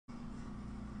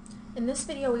In this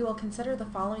video, we will consider the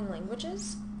following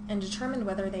languages and determine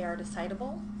whether they are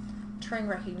decidable, Turing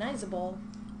recognizable,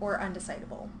 or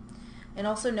undecidable. And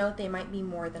also note they might be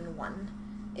more than one.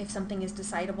 If something is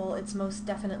decidable, it's most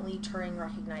definitely Turing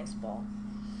recognizable.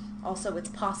 Also, it's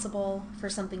possible for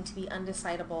something to be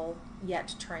undecidable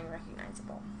yet Turing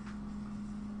recognizable.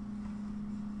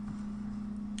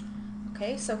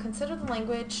 Okay, so consider the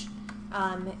language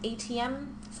ATM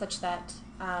such that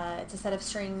it's a set of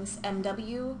strings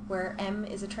MW where M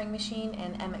is a Turing machine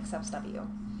and M accepts W.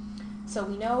 So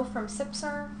we know from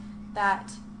CSE355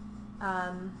 that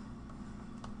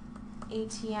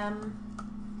ATM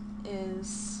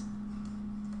is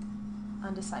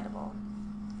undecidable.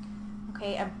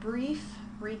 Okay, a brief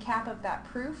recap of that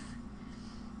proof.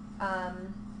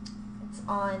 It's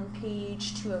on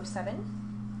page 207.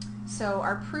 So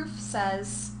our proof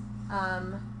says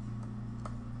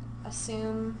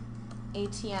assume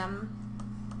ATM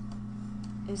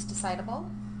is decidable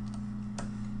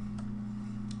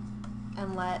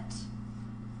and let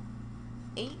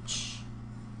H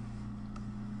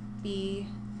be,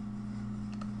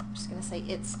 I'm just going to say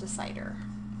its decider.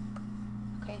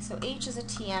 Okay, so H is a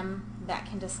TM that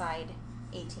can decide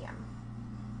ATM.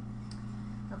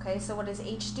 Okay, so what does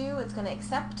H do? It's going to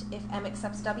accept if M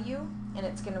accepts W, and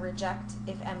it's going to reject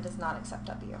if M does not accept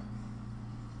W.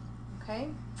 Okay,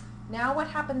 now what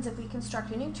happens if we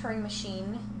construct a new Turing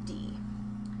machine, D,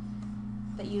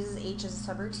 that uses H as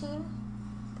a subroutine?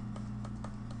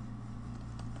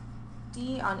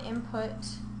 D on input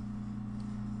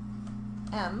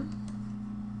M,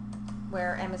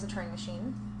 where M is a Turing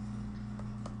machine,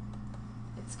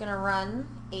 it's going to run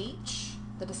H,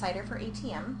 the decider for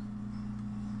ATM,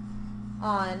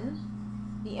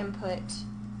 on the input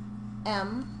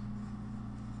M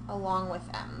along with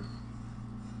M.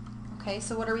 Okay,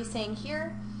 so what are we saying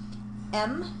here?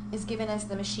 M is given as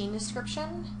the machine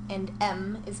description and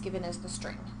M is given as the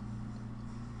string.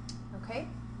 Okay?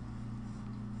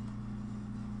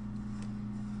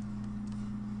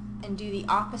 And do the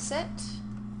opposite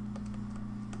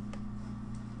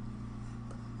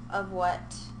of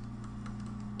what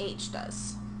H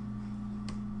does.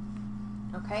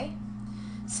 Okay?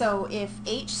 So if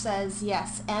H says,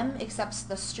 yes, M accepts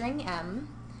the string M,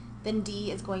 then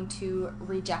D is going to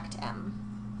reject M.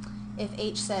 If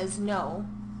H says, no,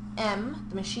 M,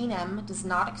 the machine M, does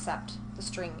not accept the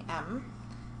string M,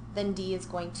 then D is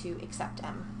going to accept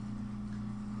M.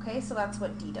 Okay, so that's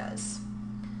what D does.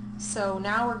 So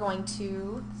now we're going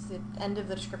to, it's the end of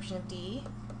the description of D,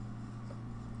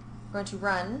 we're going to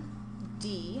run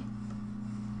D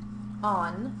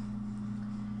on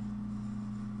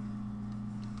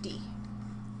D.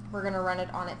 We're going to run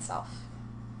it on itself.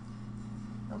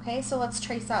 Okay, so let's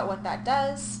trace out what that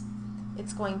does.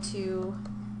 It's going to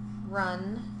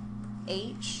run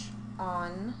H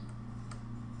on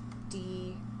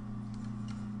D,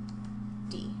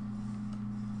 D.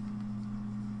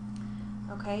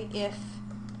 Okay, if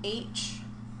H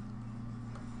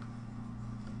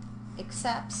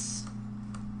accepts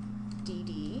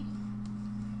DD,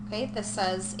 okay, this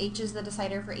says H is the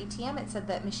decider for ATM. It said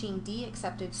that machine D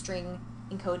accepted string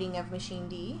encoding of machine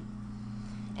D,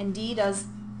 and D does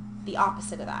the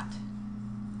opposite of that.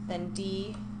 Then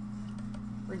D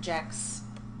rejects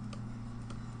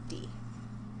D.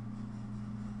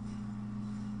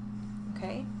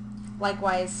 Okay?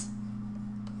 Likewise,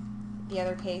 the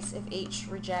other case, if H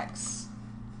rejects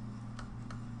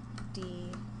D,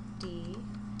 D,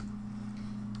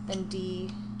 then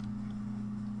D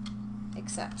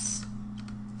accepts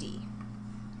D.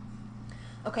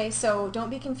 Okay, so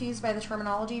don't be confused by the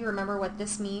terminology. Remember what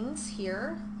this means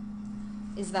here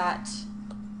is that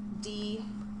D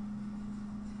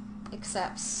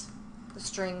accepts the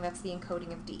string that's the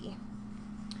encoding of D.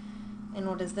 And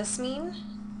what does this mean?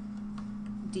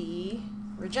 D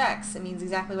rejects. It means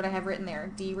exactly what I have written there.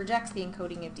 D rejects the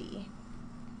encoding of D.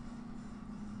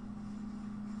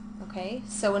 Okay,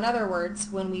 so in other words,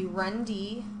 when we run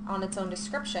D on its own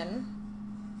description,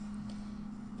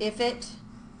 if it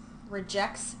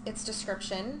rejects its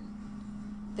description,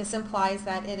 this implies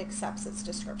that it accepts its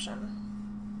description.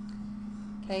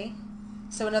 Okay,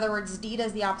 so in other words, D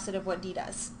does the opposite of what D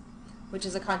does, which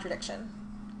is a contradiction.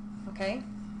 Okay,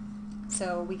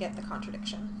 so we get the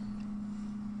contradiction.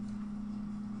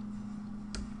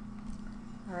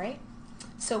 All right,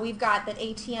 so we've got that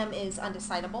ATM is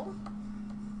undecidable.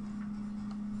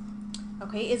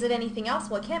 Okay, is it anything else?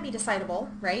 Well, it can't be decidable,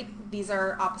 right? These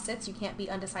are opposites. You can't be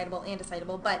undecidable and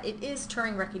decidable, but it is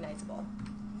Turing recognizable.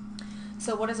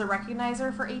 So what does a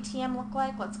recognizer for ATM look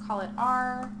like? Let's call it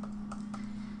R.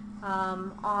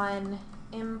 On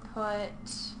input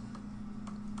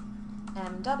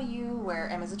MW, where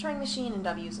M is a Turing machine and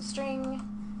W is a string.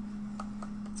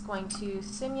 It's going to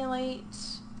simulate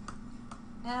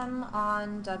M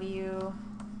on W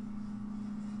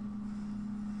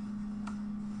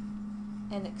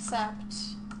and accept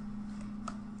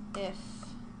if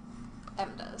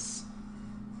M does.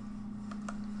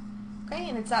 Okay,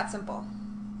 and it's that simple.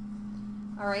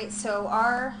 Alright, so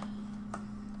R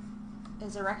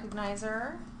is a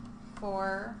recognizer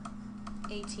for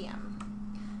ATM.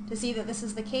 To see that this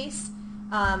is the case,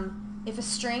 if a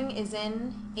string is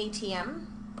in ATM,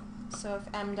 so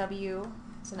if MW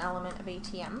is an element of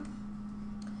ATM,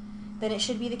 then it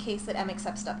should be the case that M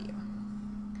accepts W.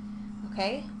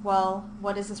 Okay, well,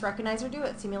 what does this recognizer do?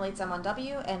 It simulates M on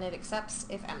W and it accepts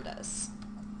if M does.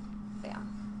 Bam.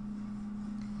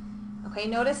 Okay,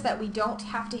 notice that we don't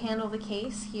have to handle the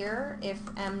case here if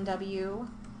MW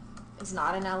is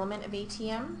not an element of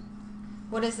ATM.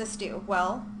 What does this do?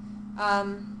 Well,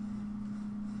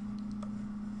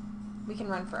 we can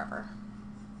run forever.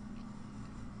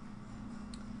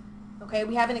 Okay,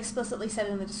 we haven't explicitly said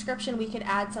in the description. We could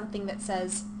add something that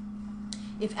says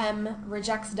if M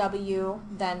rejects W,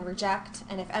 then reject,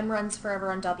 and if M runs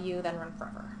forever on W, then run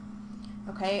forever.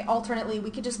 Okay, alternately, we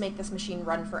could just make this machine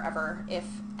run forever if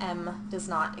M does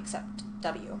not accept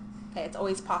W. Okay, it's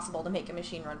always possible to make a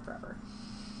machine run forever.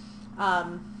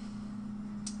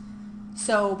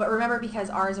 But remember, because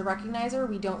R is a recognizer,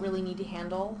 we don't really need to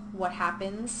handle what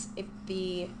happens if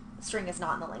the string is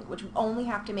not in the language. We only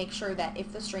have to make sure that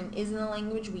if the string is in the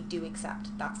language, we do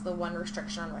accept. That's the one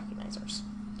restriction on recognizers.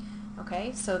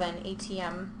 Okay, so then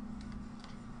ATM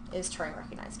is Turing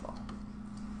recognizable.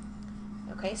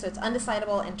 Okay, so it's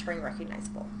undecidable and Turing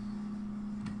recognizable.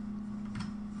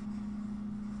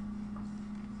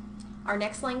 Our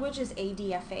next language is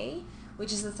ADFA,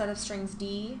 which is a set of strings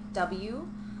D, W,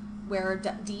 where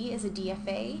D is a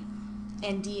DFA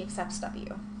and D accepts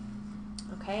W.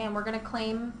 Okay, and we're going to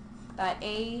claim that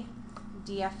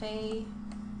ADFA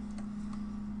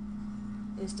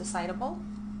is decidable.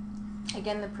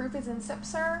 Again, the proof is in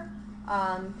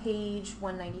CSE355, page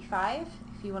 195,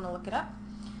 if you want to look it up.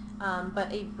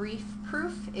 But a brief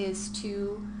proof is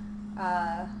to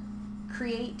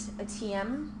create a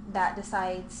TM that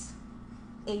decides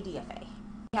ADFA.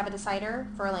 We have a decider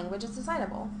for a language that's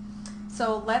decidable.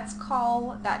 So let's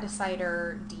call that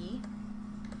decider D.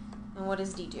 And what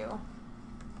does D do?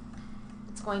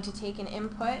 It's going to take an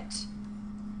input.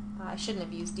 I shouldn't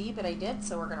have used D, but I did,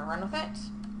 so we're going to run with it.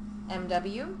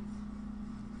 MW.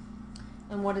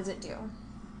 And what does it do?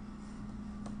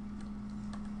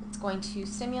 It's going to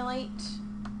simulate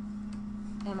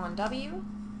M on W.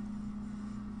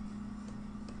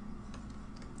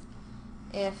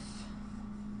 If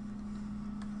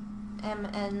M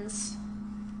ends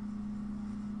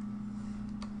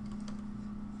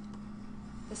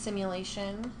the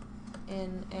simulation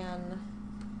in an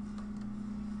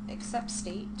accept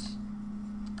state,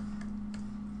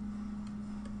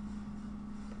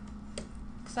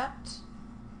 accept.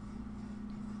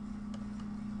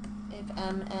 If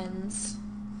M ends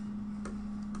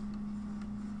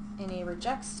in a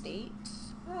reject state,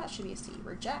 that should be a C,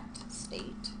 reject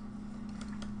state,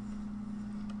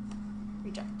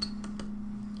 reject.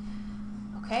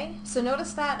 Okay, so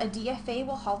notice that a DFA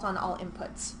will halt on all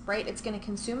inputs, right? It's going to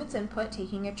consume its input,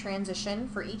 taking a transition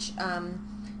for each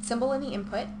symbol in the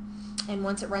input, and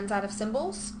once it runs out of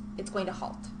symbols, it's going to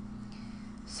halt.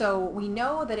 So we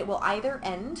know that it will either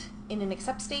end in an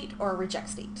accept state or a reject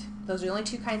state. Those are the only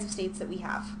two kinds of states that we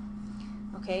have.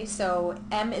 Okay, so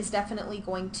M is definitely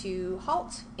going to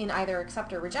halt in either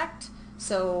accept or reject,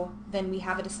 so then we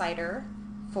have a decider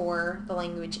for the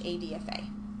language ADFA.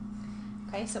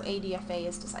 Okay, so ADFA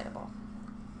is decidable.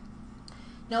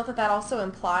 Note that that also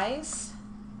implies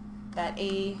that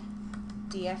ADFA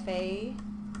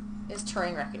is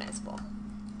Turing recognizable.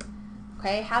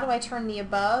 Okay, how do I turn the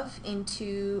above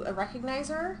into a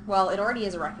recognizer? Well, it already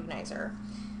is a recognizer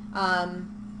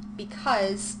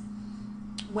because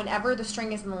whenever the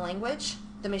string is in the language,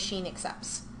 the machine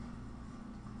accepts.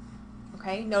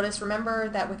 Okay, notice, remember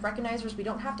that with recognizers, we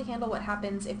don't have to handle what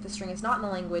happens if the string is not in the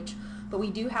language, but we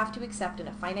do have to accept in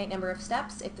a finite number of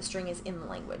steps if the string is in the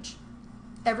language.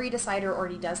 Every decider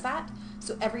already does that,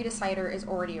 so every decider is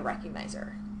already a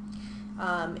recognizer.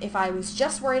 If I was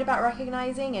just worried about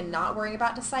recognizing and not worrying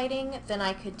about deciding, then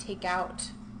I could take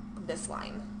out this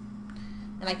line.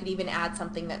 And I could even add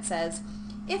something that says,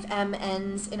 if M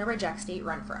ends in a reject state,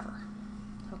 run forever.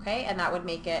 Okay, and that would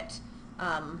make it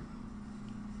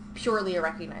purely a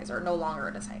recognizer, no longer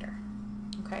a decider.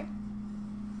 Okay.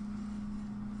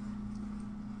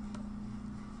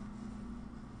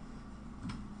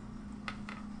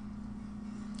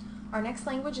 Our next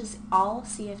language is all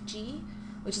CFG,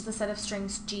 which is the set of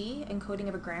strings G encoding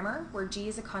of a grammar, where G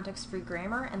is a context-free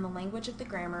grammar and the language of the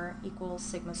grammar equals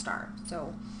sigma star.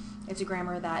 So it's a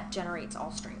grammar that generates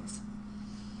all strings.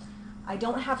 I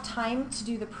don't have time to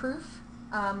do the proof,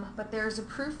 but there's a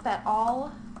proof that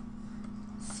all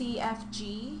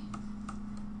CFG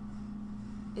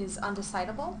is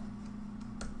undecidable.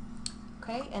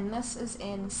 Okay, and this is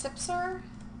in CSE355,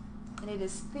 and it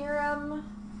is theorem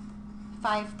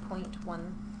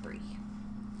 5.13.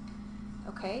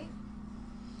 Okay.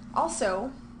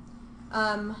 Also,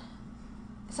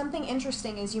 something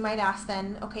interesting is you might ask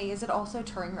then, okay, is it also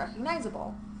Turing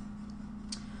recognizable?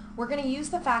 We're going to use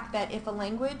the fact that if a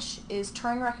language is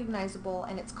Turing recognizable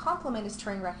and its complement is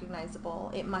Turing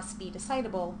recognizable, it must be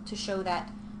decidable to show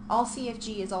that all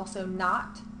CFG is also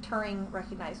not Turing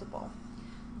recognizable.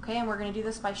 Okay, and we're going to do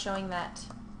this by showing that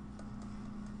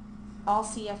all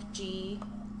CFG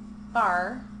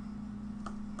bar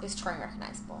is Turing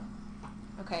recognizable.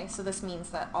 Okay, so this means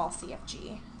that all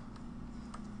CFG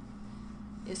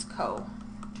is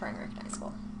co-Turing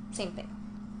recognizable. Same thing.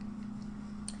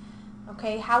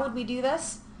 Okay, how would we do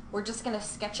this? We're just going to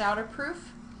sketch out a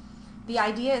proof. The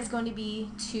idea is going to be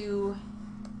to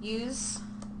use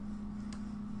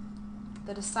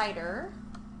the decider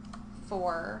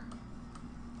for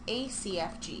a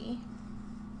CFG.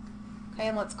 Okay,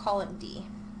 and let's call it D.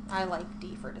 I like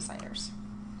D for deciders.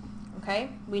 Okay,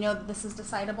 we know that this is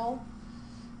decidable.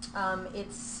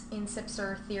 It's in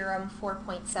CSE355 theorem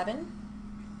 4.7.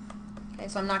 Okay,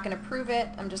 so I'm not going to prove it.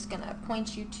 I'm just going to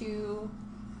point you to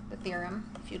the theorem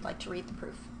if you'd like to read the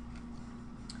proof.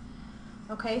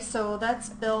 Okay, so let's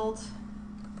build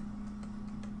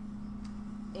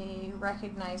a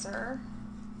recognizer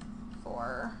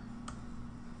for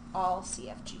all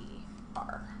CFG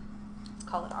R. Let's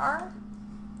call it R.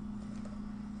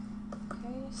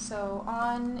 Okay, so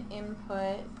on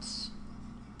input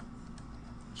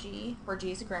G, where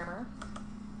G is a grammar,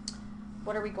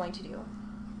 what are we going to do?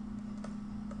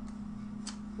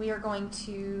 We are going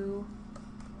to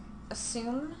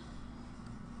assume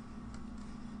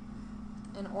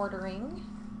an ordering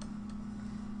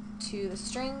to the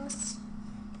strings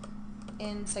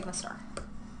in sigma star.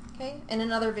 Okay? In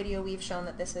another video we've shown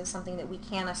that this is something that we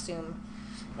can assume.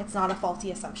 It's not a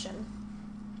faulty assumption.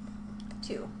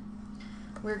 2.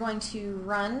 We're going to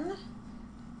run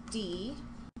D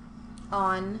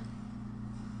on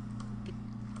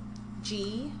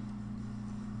G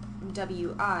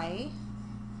WI,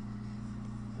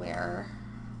 where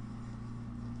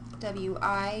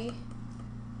WI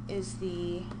is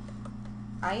the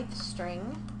ith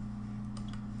string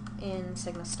in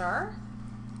sigma star.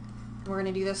 We're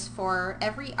going to do this for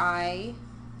every I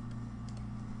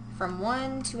from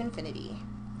 1 to infinity.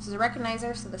 This is a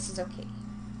recognizer, so this is okay.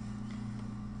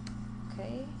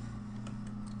 Okay.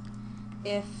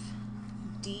 If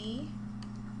D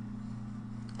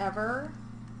ever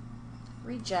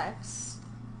rejects,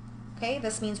 okay,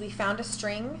 this means we found a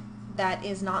string that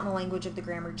is not in the language of the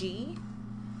grammar G,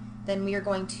 then we are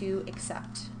going to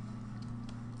accept.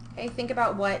 Okay, think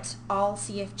about what all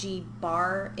CFG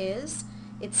bar is.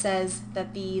 It says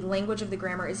that the language of the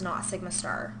grammar is not sigma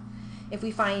star. If we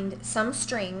find some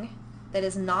string that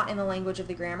is not in the language of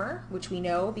the grammar, which we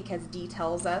know because D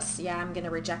tells us, yeah, I'm going to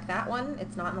reject that one,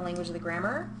 it's not in the language of the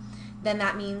grammar, then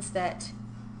that means that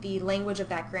the language of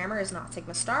that grammar is not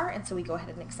sigma star, and so we go ahead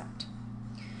and accept.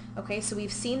 Okay, so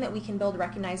we've seen that we can build a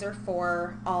recognizer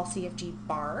for all CFG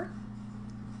bar.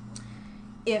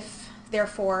 If,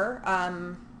 therefore,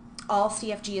 all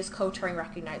CFG is co-Turing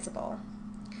recognizable.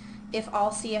 If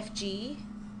all CFG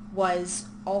was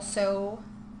also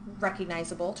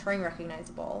recognizable, Turing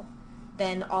recognizable,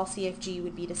 then all CFG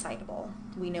would be decidable.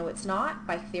 We know it's not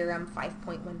by theorem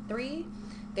 5.13.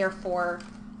 Therefore,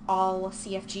 all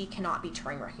CFG cannot be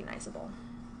Turing recognizable.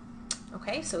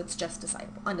 Okay, so it's just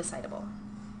decidable, undecidable.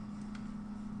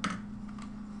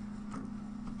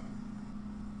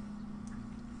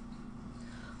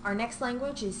 Our next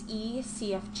language is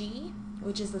ECFG,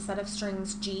 which is the set of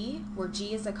strings G, where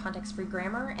G is a context-free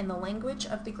grammar and the language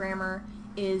of the grammar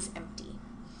is empty.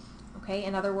 Okay,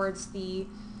 in other words, the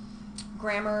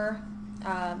grammar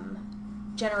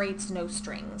generates no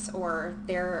strings, or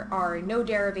there are no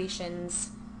derivations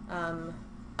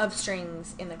of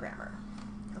strings in the grammar.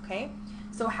 Okay,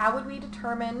 so how would we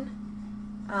determine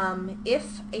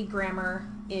if a grammar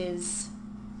is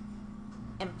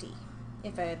empty,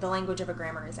 if the language of a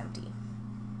grammar is empty?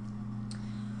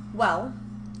 Well,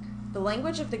 the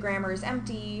language of the grammar is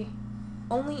empty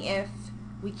only if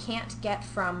we can't get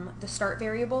from the start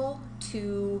variable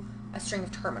to a string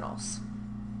of terminals.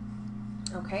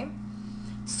 Okay,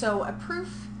 so a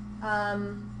proof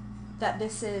that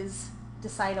this is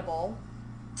decidable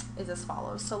is as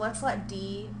follows. So let's let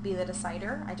D be the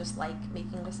decider. I just like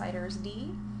making deciders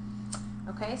D.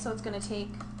 Okay, so it's going to take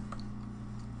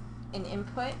an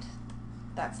input,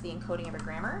 that's the encoding of a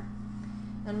grammar,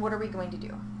 and what are we going to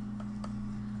do?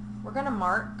 We're going to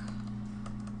mark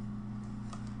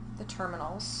the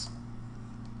terminals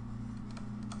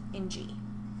in G.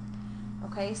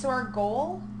 Okay, so our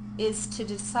goal is to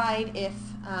decide if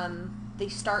the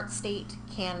start state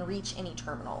can reach any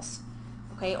terminals,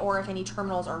 okay, or if any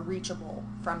terminals are reachable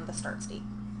from the start state.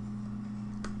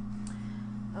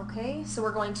 Okay, so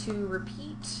we're going to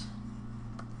repeat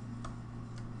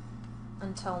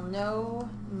until no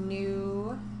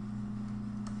new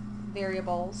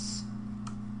variables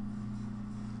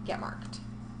get marked.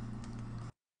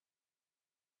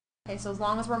 Okay, so as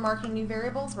long as we're marking new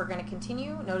variables, we're going to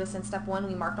continue. Notice in step 1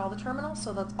 we marked all the terminals,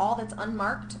 so that's all that's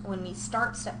unmarked. When we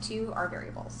start step 2 are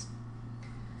variables.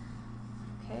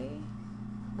 Okay,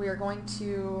 we are going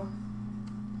to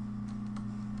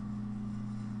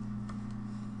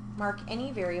mark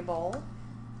any variable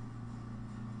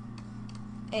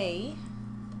A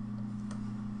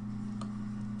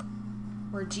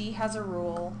where G has a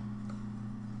rule.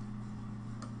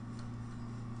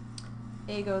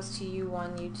 A goes to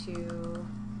U1, U2,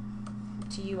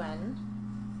 to UN,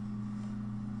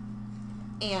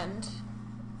 and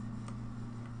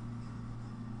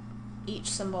each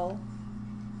symbol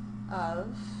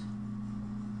of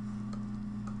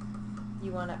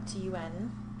U1 up to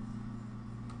UN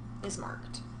is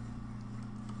marked.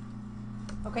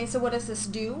 Okay, so what does this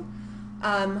do?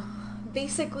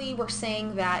 Basically, we're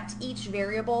saying that each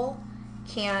variable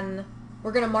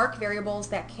we're going to mark variables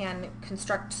that can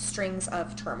construct strings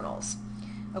of terminals.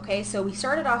 Okay, so we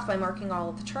started off by marking all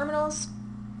of the terminals.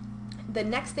 The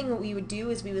next thing that we would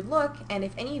do is we would look, and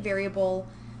if any variable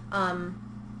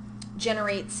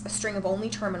generates a string of only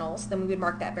terminals, then we would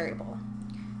mark that variable.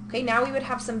 Okay, now we would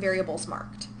have some variables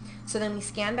marked. So then we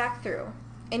scan back through.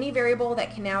 Any variable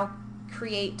that can now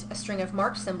create a string of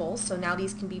marked symbols, so now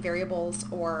these can be variables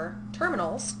or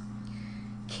terminals,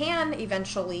 can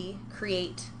eventually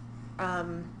create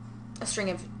a string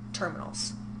of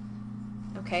terminals.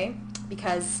 Okay,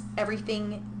 because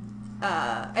everything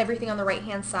on the right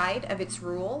hand side of its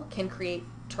rule can create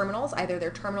terminals. Either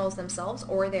they're terminals themselves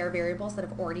or they're variables that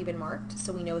have already been marked,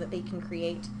 so we know that they can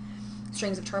create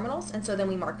strings of terminals, and so then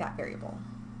we mark that variable.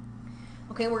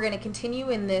 Okay, we're going to continue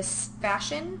in this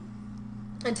fashion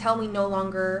until we no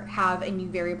longer have a new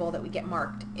variable that we get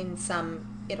marked in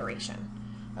some iteration.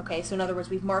 Okay, so in other words,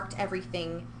 we've marked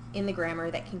everything in the grammar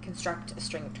that can construct a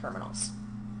string of terminals.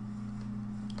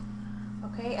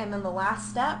 Okay, and then the last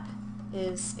step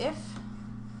is if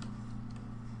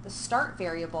the start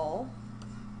variable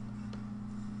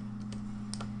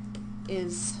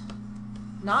is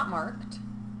not marked.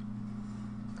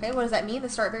 Okay, what does that mean? The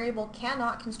start variable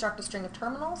cannot construct a string of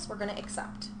terminals. We're going to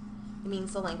accept. It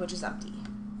means the language is empty.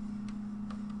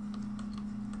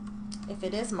 If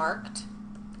it is marked,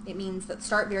 it means that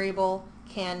start variable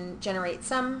can generate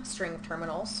some string of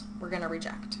terminals. We're going to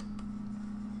reject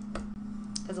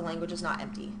because the language is not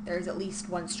empty. There is at least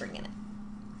one string in it.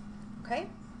 Okay?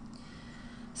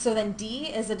 So then D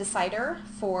is a decider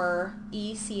for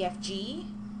ECFG.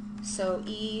 So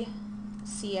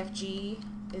ECFG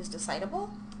is decidable.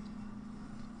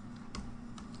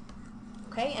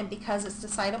 Okay, and because it's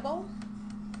decidable,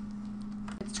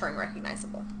 it's Turing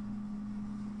recognizable.